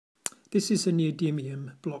This is a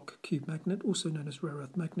neodymium block cube magnet, also known as rare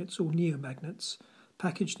earth magnets or neomagnets,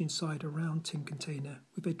 packaged inside a round tin container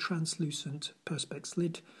with a translucent perspex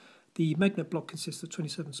lid. The magnet block consists of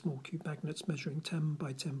 27 small cube magnets measuring 10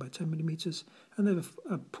 by 10 by 10 millimeters, and they have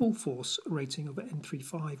a pull force rating of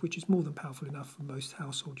N35, which is more than powerful enough for most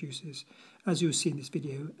household uses, as you will see in this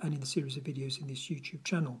video and in the series of videos in this YouTube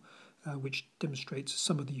channel, which demonstrates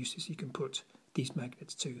some of the uses you can put these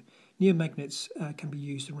magnets to. Neomagnets can be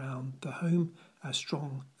used around the home as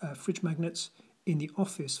strong fridge magnets, in the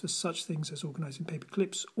office for such things as organising paper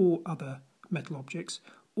clips or other metal objects,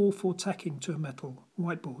 or for tacking to a metal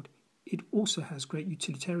whiteboard. It also has great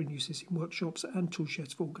utilitarian uses in workshops and tool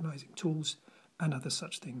sheds for organising tools and other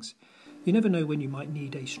such things. You never know when you might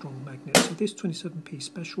need a strong magnet, so this 27p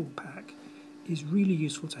special pack is really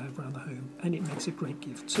useful to have around the home, and it makes a great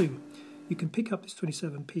gift too. You can pick up this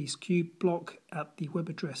 27p cube block at the web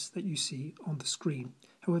address that you see on the screen.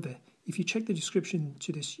 However, if you check the description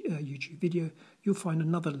to this YouTube video, you'll find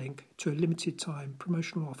another link to a limited time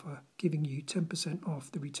promotional offer giving you 10%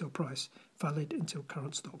 off the retail price, valid until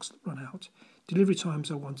current stocks run out. Delivery times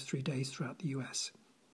are 1 to 3 days throughout the US.